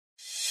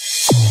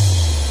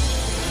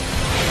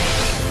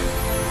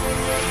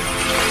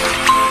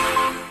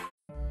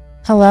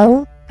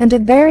Hello, and a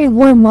very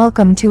warm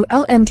welcome to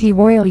LMT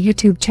Royal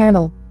YouTube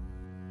channel.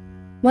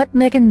 What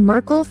Meghan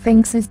Markle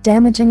thinks is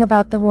damaging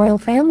about the royal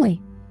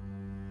family.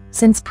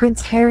 Since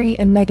Prince Harry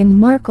and Meghan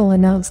Markle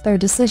announced their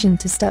decision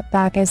to step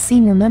back as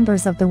senior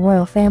members of the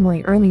royal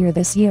family earlier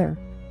this year,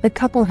 the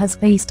couple has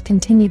faced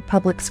continued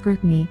public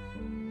scrutiny.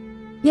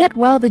 Yet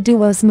while the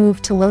duo's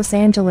move to Los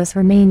Angeles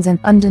remains an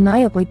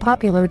undeniably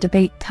popular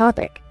debate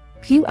topic,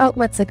 few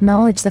outlets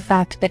acknowledge the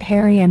fact that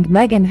Harry and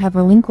Meghan have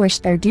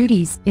relinquished their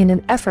duties in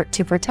an effort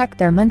to protect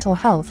their mental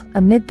health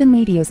amid the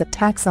media's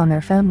attacks on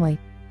their family.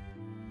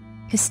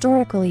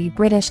 Historically,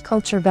 British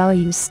culture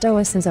values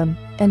stoicism,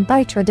 and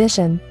by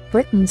tradition,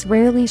 Britons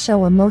rarely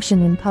show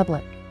emotion in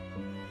public.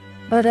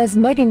 But as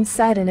Meghan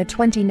said in a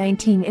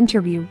 2019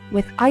 interview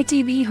with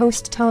ITV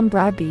host Tom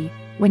Bradby,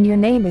 when your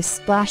name is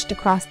splashed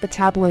across the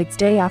tabloids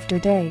day after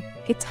day,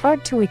 it's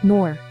hard to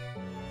ignore.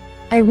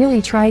 I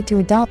really tried to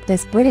adopt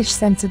this British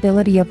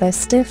sensibility of a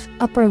stiff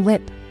upper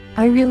lip.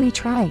 I really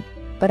tried,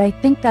 but I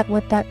think that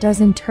what that does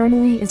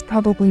internally is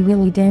probably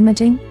really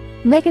damaging,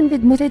 Meghan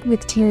admitted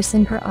with tears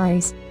in her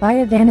eyes,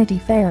 via Vanity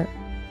Fair.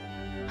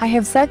 I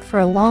have said for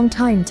a long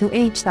time to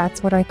H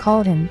that's what I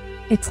called him.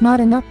 It's not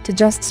enough to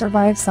just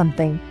survive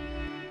something.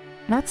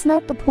 That's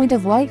not the point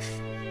of life.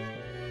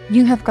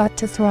 You have got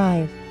to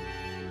thrive.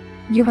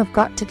 You have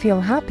got to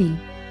feel happy.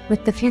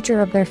 With the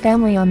future of their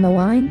family on the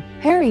line,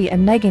 Harry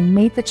and Meghan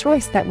made the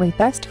choice that was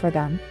best for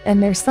them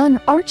and their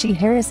son Archie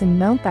Harris in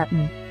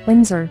Mountbatten,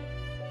 Windsor.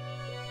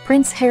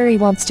 Prince Harry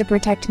wants to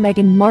protect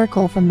Meghan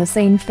Markle from the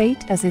same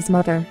fate as his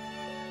mother.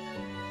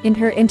 In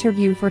her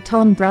interview for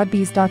Tom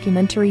Bradby's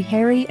documentary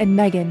Harry and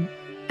Meghan,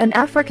 An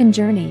African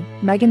Journey,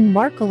 Meghan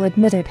Markle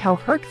admitted how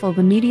hurtful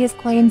the media's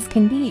claims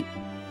can be.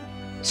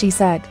 She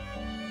said,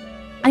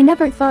 "I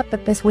never thought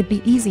that this would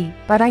be easy,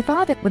 but I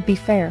thought it would be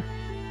fair.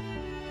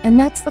 And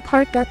that's the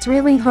part that's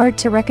really hard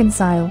to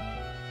reconcile.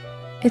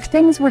 If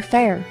things were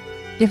fair,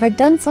 if I'd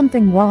done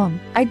something wrong,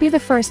 I'd be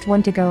the first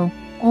one to go,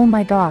 oh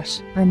my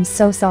gosh, I'm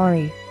so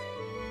sorry.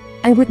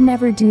 I would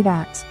never do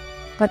that.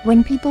 But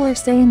when people are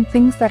saying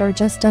things that are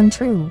just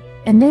untrue,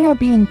 and they are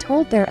being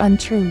told they're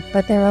untrue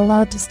but they're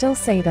allowed to still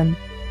say them,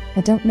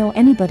 I don't know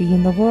anybody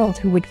in the world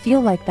who would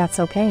feel like that's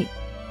okay."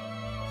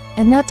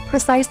 And that's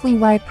precisely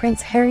why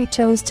Prince Harry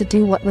chose to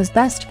do what was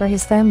best for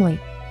his family.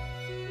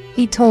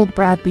 He told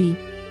Bradby,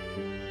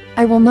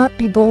 "I will not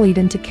be bullied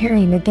into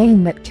carrying a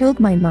game that killed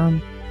my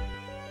mom."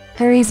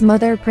 Harry's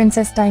mother,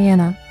 Princess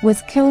Diana,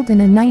 was killed in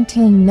a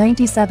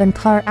 1997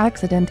 car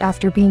accident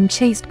after being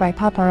chased by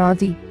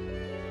paparazzi.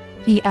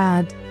 He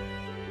added,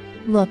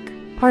 "Look,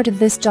 part of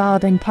this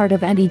job and part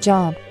of any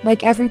job,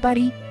 like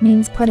everybody,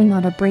 means putting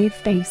on a brave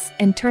face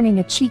and turning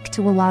a cheek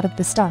to a lot of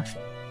the stuff.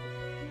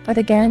 But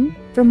again,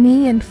 for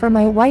me and for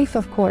my wife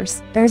of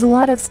course, there's a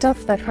lot of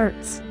stuff that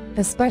hurts,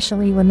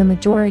 especially when the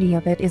majority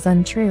of it is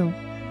untrue."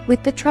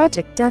 With the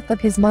tragic death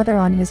of his mother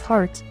on his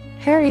heart,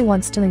 Harry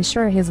wants to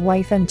ensure his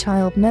wife and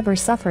child never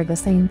suffer the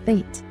same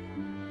fate.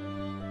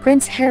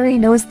 Prince Harry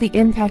knows the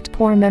impact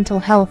poor mental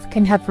health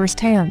can have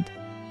firsthand.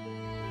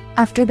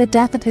 After the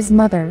death of his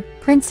mother,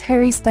 Prince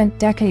Harry spent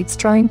decades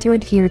trying to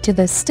adhere to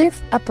the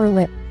stiff upper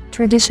lip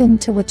tradition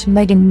to which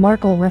Meghan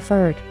Markle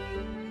referred.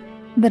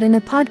 But in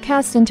a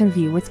podcast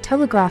interview with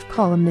Telegraph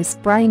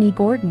columnist Bryony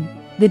Gordon,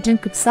 the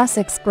Duke of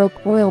Sussex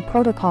broke royal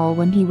protocol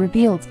when he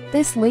revealed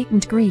this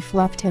latent grief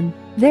left him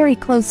very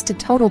close to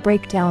total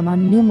breakdown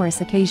on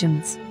numerous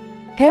occasions.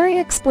 Harry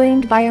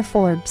explained via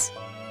Forbes,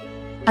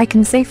 "I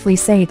can safely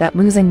say that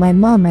losing my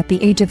mom at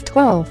the age of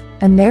 12,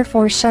 and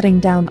therefore shutting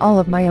down all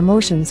of my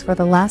emotions for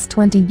the last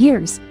 20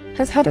 years,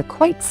 has had a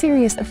quite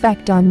serious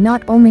effect on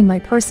not only my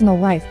personal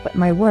life but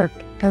my work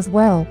as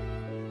well."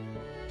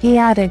 He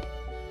added,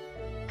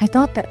 "I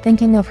thought that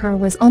thinking of her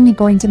was only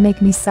going to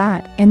make me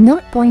sad and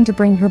not going to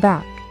bring her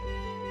back.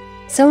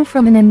 So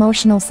from an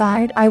emotional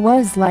side I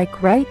was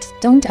like, right,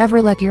 don't ever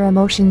let your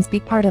emotions be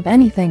part of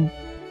anything.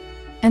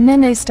 And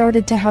then I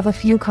started to have a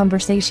few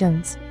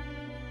conversations.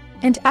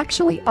 And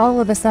actually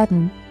all of a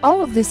sudden,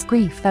 all of this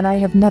grief that I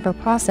have never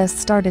processed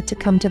started to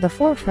come to the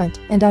forefront,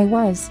 and I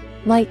was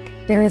like,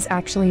 there is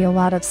actually a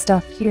lot of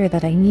stuff here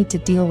that I need to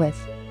deal with."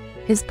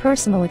 His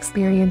personal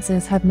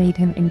experiences have made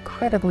him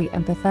incredibly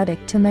empathetic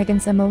to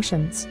Meghan's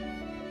emotions.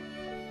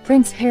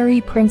 Prince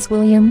Harry, Prince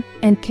William,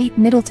 and Kate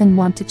Middleton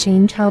want to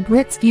change how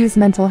Brits views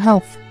mental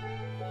health.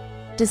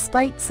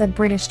 Despite said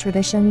British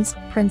traditions,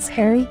 Prince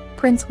Harry,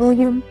 Prince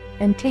William,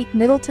 and Kate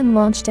Middleton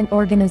launched an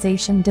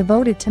organization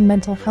devoted to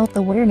mental health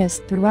awareness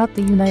throughout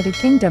the United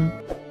Kingdom.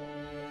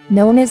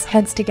 Known as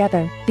Heads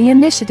Together, the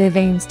initiative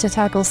aims to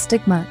tackle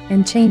stigma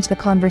and change the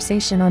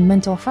conversation on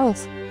mental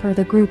health, per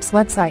the group's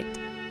website.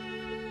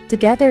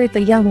 Together,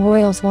 the young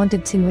royals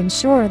wanted to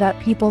ensure that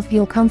people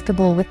feel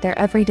comfortable with their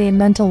everyday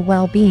mental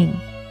well-being,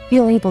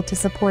 feel able to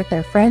support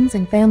their friends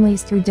and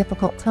families through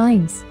difficult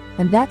times,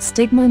 and that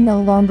stigma no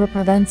longer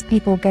prevents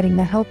people getting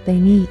the help they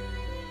need.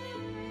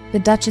 The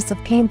Duchess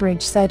of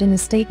Cambridge said in a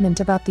statement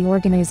about the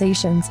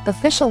organization's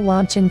official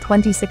launch in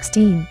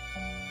 2016.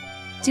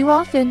 "Too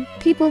often,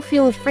 people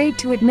feel afraid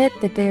to admit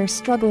that they are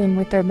struggling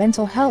with their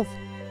mental health.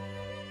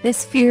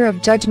 This fear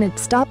of judgment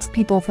stops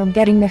people from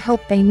getting the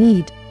help they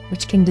need,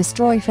 which can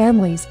destroy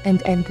families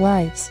and end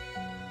lives.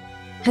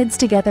 Heads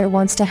Together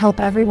wants to help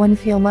everyone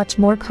feel much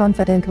more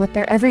confident with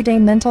their everyday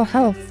mental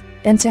health,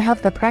 and to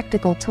have the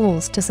practical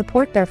tools to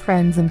support their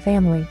friends and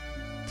family.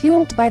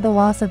 Fueled by the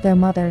loss of their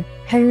mother,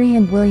 Harry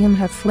and William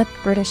have flipped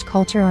British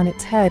culture on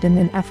its head in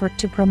an effort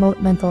to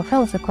promote mental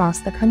health across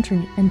the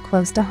country and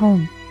close to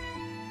home.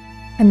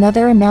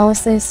 Another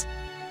analysis: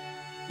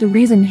 the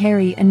reason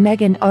Harry and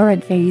Meghan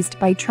aren't fazed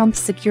by Trump's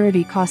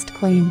security cost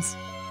claims.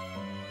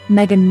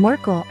 Meghan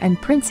Markle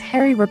and Prince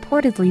Harry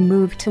reportedly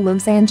moved to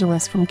Los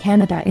Angeles from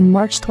Canada in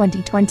March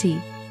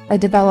 2020, a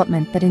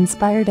development that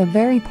inspired a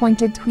very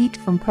pointed tweet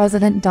from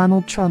President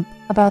Donald Trump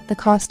about the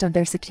cost of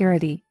their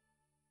security.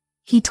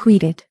 He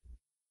tweeted,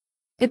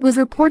 "It was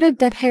reported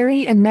that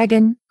Harry and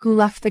Meghan, who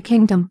left the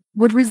kingdom,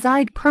 would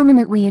reside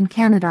permanently in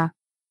Canada.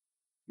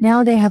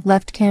 Now they have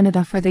left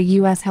Canada for the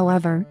US.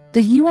 However,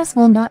 the US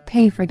will not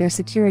pay for their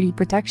security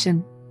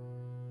protection.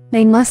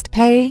 They must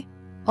pay."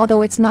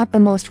 Although it's not the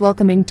most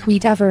welcoming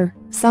tweet ever,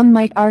 some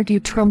might argue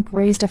Trump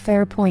raised a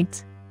fair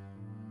point.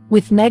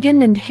 With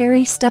Meghan and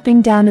Harry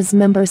stepping down as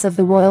members of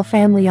the royal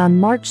family on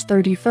March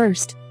 31,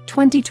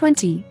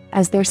 2020,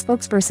 as their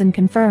spokesperson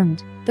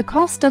confirmed, the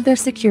cost of their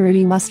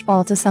security must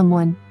fall to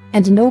someone,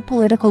 and no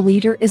political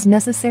leader is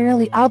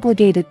necessarily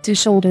obligated to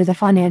shoulder the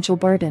financial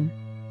burden.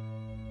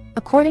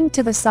 According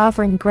to the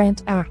Sovereign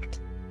Grant Act,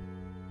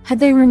 had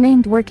they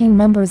remained working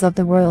members of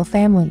the royal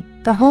family,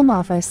 the Home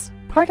Office,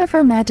 part of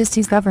Her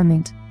Majesty's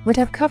government, would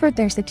have covered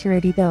their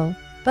security bill,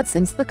 but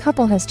since the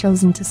couple has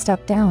chosen to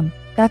step down,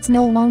 that's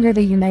no longer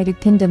the United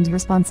Kingdom's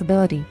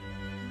responsibility.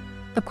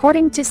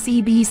 According to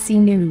CBC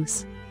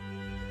News.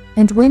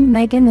 And when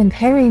Meghan and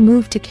Harry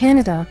moved to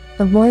Canada,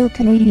 the Royal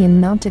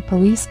Canadian Mounted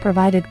Police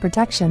provided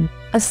protection,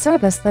 a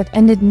service that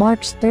ended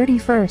March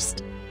 31.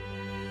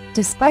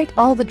 Despite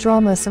all the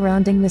drama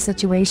surrounding the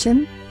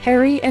situation,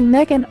 Harry and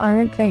Meghan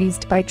aren't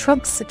fazed by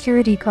Trump's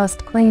security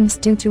cost claims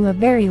due to a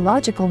very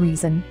logical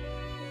reason.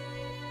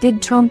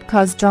 Did Trump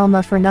cause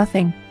drama for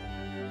nothing?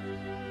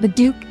 The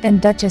Duke and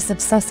Duchess of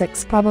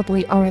Sussex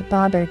probably aren't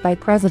bothered by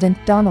President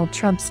Donald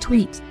Trump's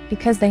tweet,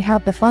 because they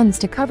have the funds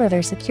to cover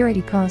their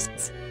security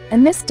costs,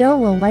 and this dough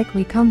will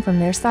likely come from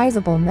their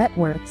sizable net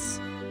worths.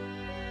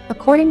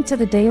 According to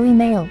the Daily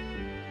Mail,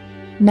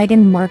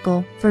 Meghan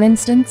Markle, for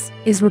instance,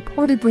 is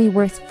reportedly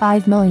worth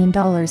 $5 million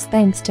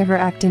thanks to her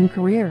acting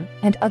career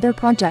and other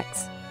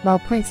projects, while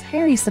Prince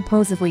Harry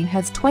supposedly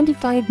has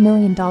 $25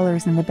 million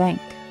in the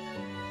bank.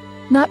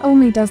 Not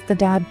only does the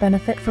dad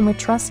benefit from a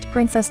trust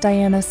Princess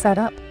Diana set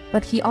up,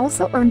 but he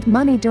also earned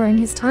money during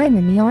his time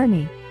in the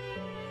army.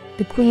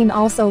 The Queen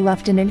also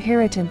left an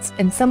inheritance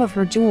and some of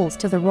her jewels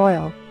to the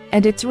royal,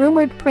 and it's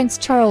rumored Prince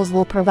Charles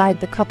will provide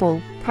the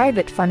couple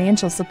private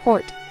financial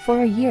support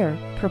for a year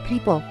per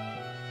people.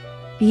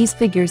 These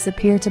figures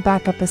appear to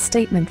back up a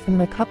statement from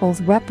the couple's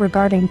rep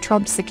regarding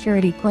Trump's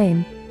security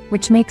claim,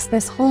 which makes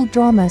this whole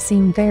drama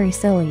seem very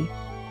silly.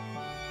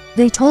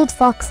 They told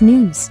Fox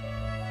News,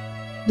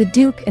 "The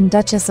Duke and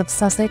Duchess of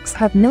Sussex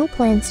have no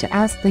plans to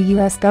ask the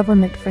US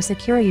government for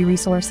security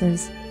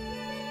resources.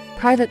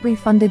 Privately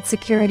funded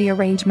security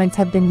arrangements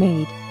have been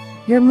made.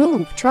 Your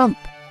move, Trump."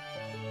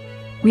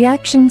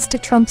 Reactions to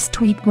Trump's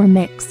tweet were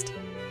mixed.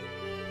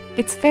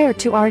 It's fair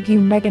to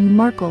argue Meghan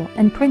Markle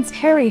and Prince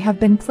Harry have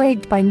been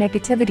plagued by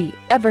negativity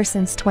ever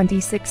since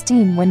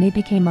 2016 when they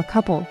became a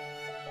couple.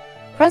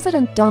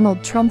 President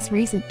Donald Trump's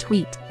recent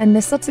tweet and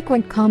the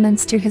subsequent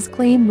comments to his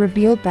claim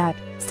revealed that,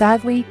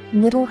 sadly,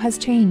 little has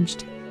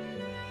changed.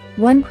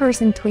 One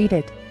person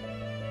tweeted,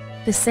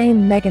 "The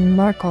same Meghan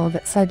Markle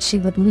that said she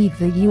would leave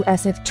the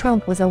US if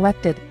Trump was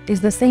elected is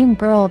the same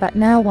girl that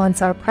now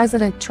wants our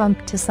President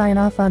Trump to sign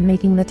off on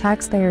making the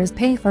taxpayers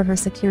pay for her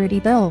security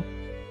bill."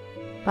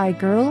 By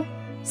girl?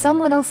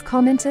 Someone else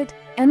commented,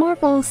 "A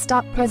Markle's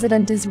stop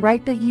president is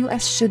right, the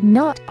US should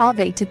not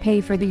obey to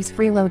pay for these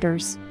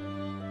freeloaders.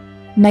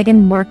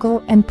 Meghan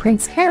Markle and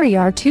Prince Harry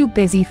are too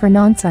busy for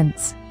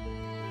nonsense."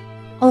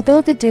 Although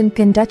the Duke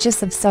and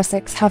Duchess of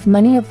Sussex have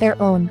money of their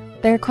own,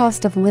 their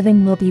cost of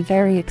living will be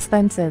very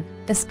expensive,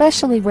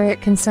 especially where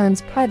it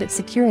concerns private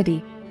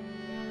security.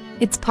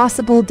 It's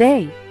possible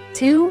day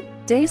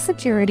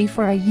security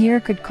for a year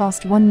could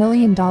cost $1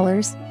 million,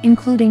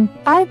 including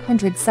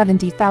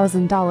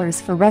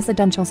 $570,000 for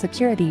residential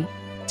security,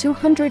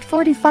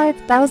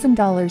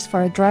 $245,000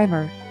 for a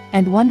driver,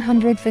 and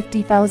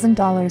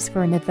 $150,000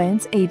 for an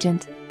advance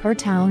agent, per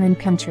town and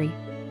country.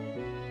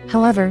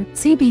 However,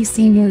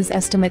 CBC News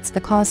estimates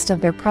the cost of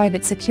their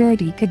private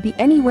security could be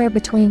anywhere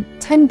between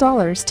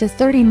 $10 to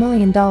 $30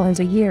 million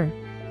a year.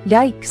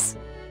 Yikes!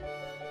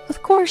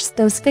 Of course,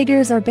 those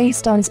figures are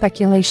based on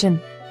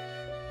speculation.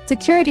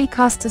 Security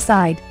costs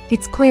aside,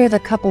 it's clear the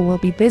couple will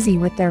be busy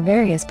with their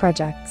various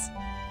projects.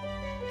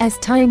 As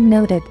Time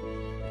noted,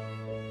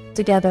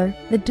 together,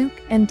 the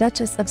Duke and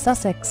Duchess of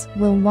Sussex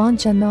will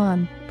launch a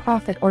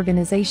non-profit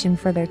organization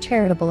for their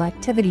charitable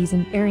activities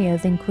in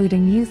areas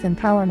including youth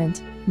empowerment,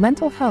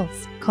 mental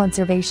health,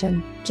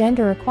 conservation,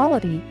 gender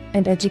equality,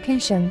 and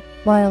education,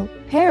 while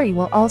Harry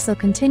will also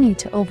continue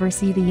to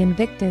oversee the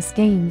Invictus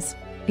Games,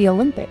 the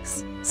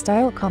Olympics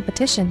style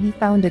competition he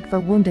founded for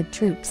wounded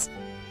troops.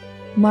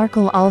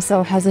 Markle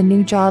also has a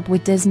new job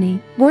with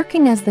Disney,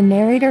 working as the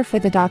narrator for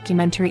the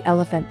documentary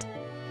Elephant.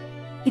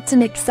 It's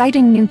an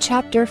exciting new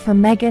chapter for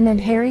Meghan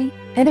and Harry,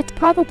 and it's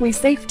probably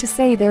safe to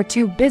say they're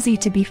too busy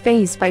to be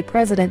fazed by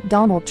President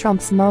Donald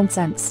Trump's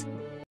nonsense.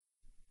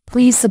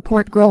 Please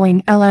support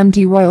growing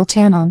LMT Royal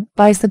channel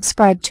by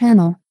subscribe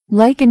channel,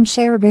 like and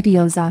share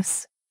videos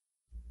us.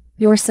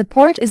 Your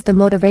support is the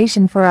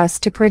motivation for us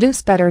to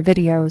produce better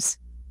videos.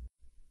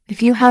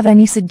 If you have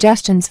any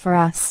suggestions for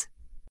us,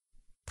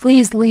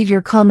 please leave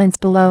your comments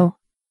below.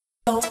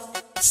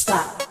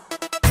 Stop.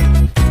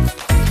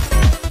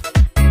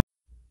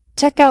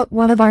 Check out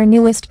one of our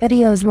newest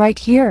videos right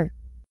here.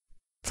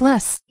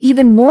 Plus,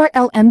 even more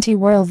LMT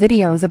Royal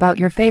videos about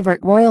your favorite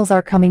royals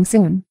are coming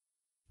soon.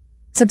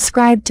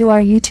 Subscribe to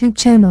our YouTube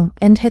channel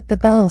and hit the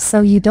bell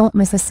so you don't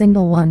miss a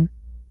single one.